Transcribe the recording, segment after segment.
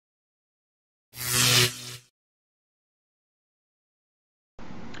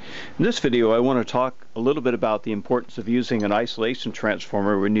In this video I want to talk a little bit about the importance of using an isolation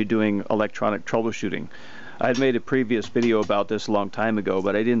transformer when you're doing electronic troubleshooting. I had made a previous video about this a long time ago,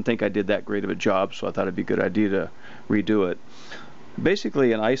 but I didn't think I did that great of a job, so I thought it'd be a good idea to redo it.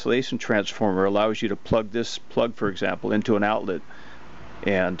 Basically, an isolation transformer allows you to plug this plug, for example, into an outlet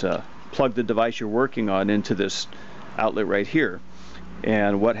and plug the device you're working on into this outlet right here.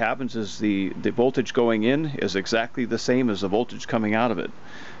 And what happens is the voltage going in is exactly the same as the voltage coming out of it.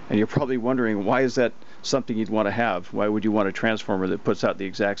 And you're probably wondering, why is that something you'd want to have? Why would you want a transformer that puts out the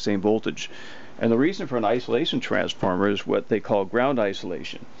exact same voltage? And the reason for an isolation transformer is what they call ground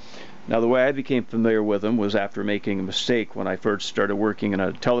isolation. Now, the way I became familiar with them was after making a mistake when I first started working in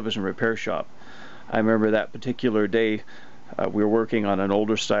a television repair shop. I remember that particular day we were working on an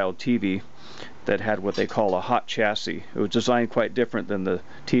older style TV that had what they call a hot chassis. It was designed quite different than the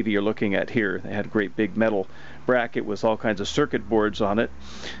TV you're looking at here. They had a great big metal bracket with all kinds of circuit boards on it,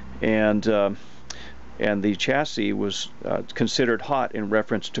 and the chassis was considered hot in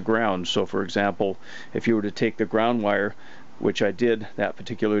reference to ground. So, for example, if you were to take the ground wire, which I did that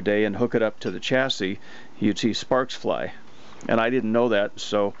particular day, and hook it up to the chassis, you'd see sparks fly. And I didn't know that,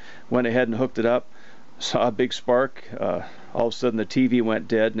 so went ahead and hooked it up, saw a big spark. All of a sudden the TV went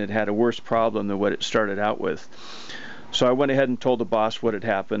dead, and it had a worse problem than what it started out with. So I went ahead and told the boss what had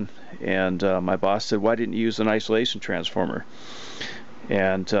happened, and my boss said, "Why didn't you use an isolation transformer?"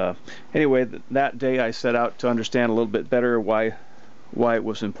 And anyway, that day I set out to understand a little bit better why it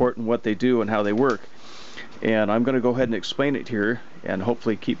was important, what they do, and how they work. And I'm going to go ahead and explain it here and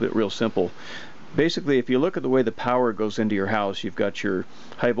hopefully keep it real simple. Basically, if you look at the way the power goes into your house, you've got your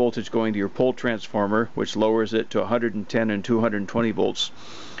high voltage going to your pole transformer, which lowers it to 110 and 220 volts.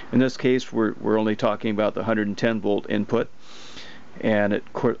 In this case, we're only talking about the 110 volt input, and it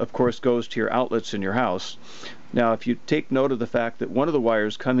of course goes to your outlets in your house. Now, if you take note of the fact that one of the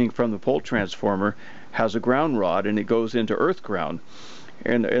wires coming from the pole transformer has a ground rod, and it goes into earth ground,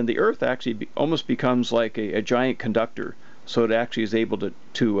 and the earth actually almost becomes like a giant conductor, so it actually is able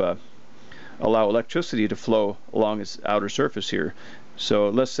to allow electricity to flow along its outer surface here. So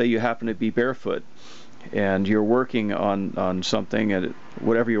let's say you happen to be barefoot and you're working on something, and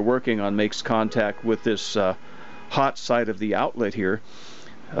whatever you're working on makes contact with this hot side of the outlet here,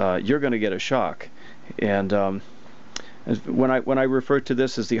 you're going to get a shock. And when I refer to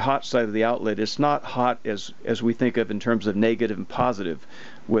this as the hot side of the outlet, it's not hot as we think of in terms of negative and positive.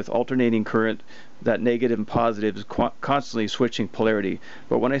 With alternating current, that negative and positive is constantly switching polarity.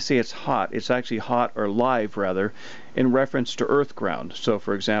 But when I say it's hot, it's actually hot, or live rather, in reference to earth ground. So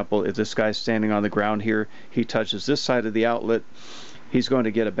for example, if this guy's standing on the ground here, he touches this side of the outlet, he's going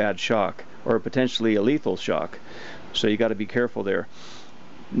to get a bad shock, or potentially a lethal shock. So you got to be careful there.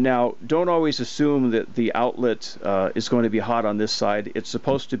 Now, don't always assume that the outlet is going to be hot on this side. It's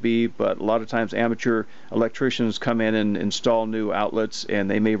supposed to be, but a lot of times amateur electricians come in and install new outlets, and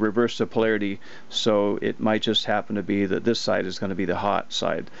they may reverse the polarity, so it might just happen to be that this side is going to be the hot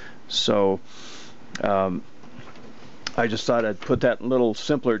side. So I just thought I'd put that in little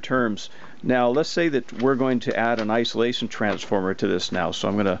simpler terms. Now, let's say that we're going to add an isolation transformer to this now. So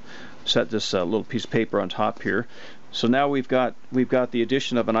I'm going to set this little piece of paper on top here. So now we've got the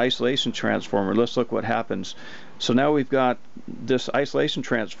addition of an isolation transformer. Let's look what happens. So now we've got this isolation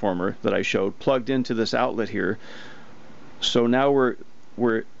transformer that I showed plugged into this outlet here. So now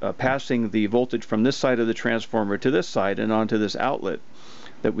we're passing the voltage from this side of the transformer to this side and onto this outlet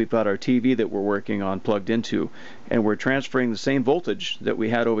that we've got our TV that we're working on plugged into, and we're transferring the same voltage that we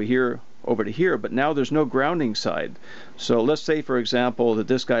had over here over to here, but now there's no grounding side. So let's say, for example, that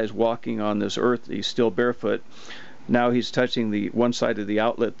this guy is walking on this earth, he's still barefoot. Now he's touching the one side of the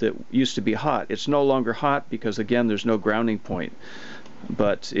outlet that used to be hot. It's no longer hot because, again, there's no grounding point.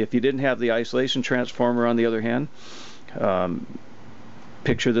 But if you didn't have the isolation transformer, on the other hand,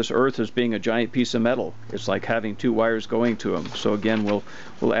 picture this earth as being a giant piece of metal. It's like having two wires going to them. So again,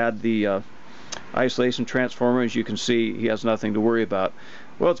 we'll add the isolation transformer. As you can see, he has nothing to worry about.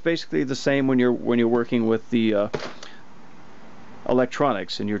 Well, it's basically the same when you're working with the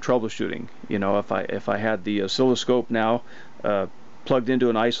electronics and you're troubleshooting. You know, if I had the oscilloscope now plugged into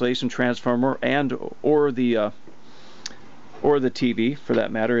an isolation transformer or the TV for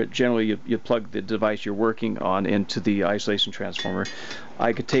that matter, generally you plug the device you're working on into the isolation transformer.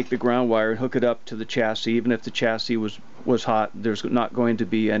 I could take the ground wire and hook it up to the chassis. Even if the chassis was hot, there's not going to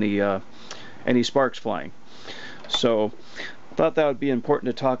be any sparks flying. So I thought that would be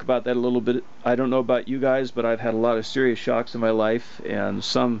important to talk about that a little bit. I don't know about you guys, but I've had a lot of serious shocks in my life, and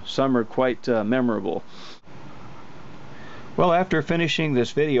some are quite memorable. Well, after finishing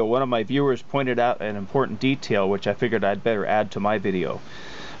this video, one of my viewers pointed out an important detail which I figured I'd better add to my video.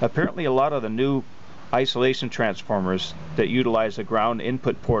 Apparently a lot of the new isolation transformers that utilize a ground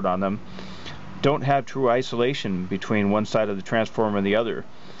input port on them don't have true isolation between one side of the transformer and the other.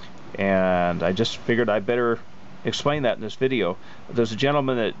 And I just figured I better explain that in this video. There's a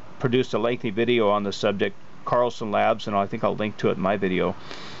gentleman that produced a lengthy video on the subject, Carlson Labs, and I think I'll link to it in my video,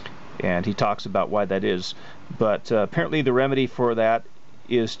 and he talks about why that is. But apparently the remedy for that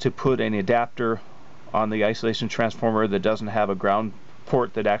is to put an adapter on the isolation transformer that doesn't have a ground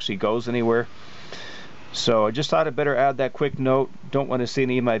port that actually goes anywhere. So I just thought I'd better add that quick note. Don't want to see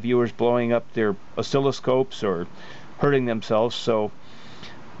any of my viewers blowing up their oscilloscopes or hurting themselves, so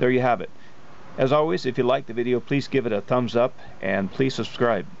there you have it. As always, if you like the video, please give it a thumbs up and please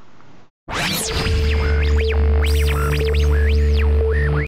subscribe.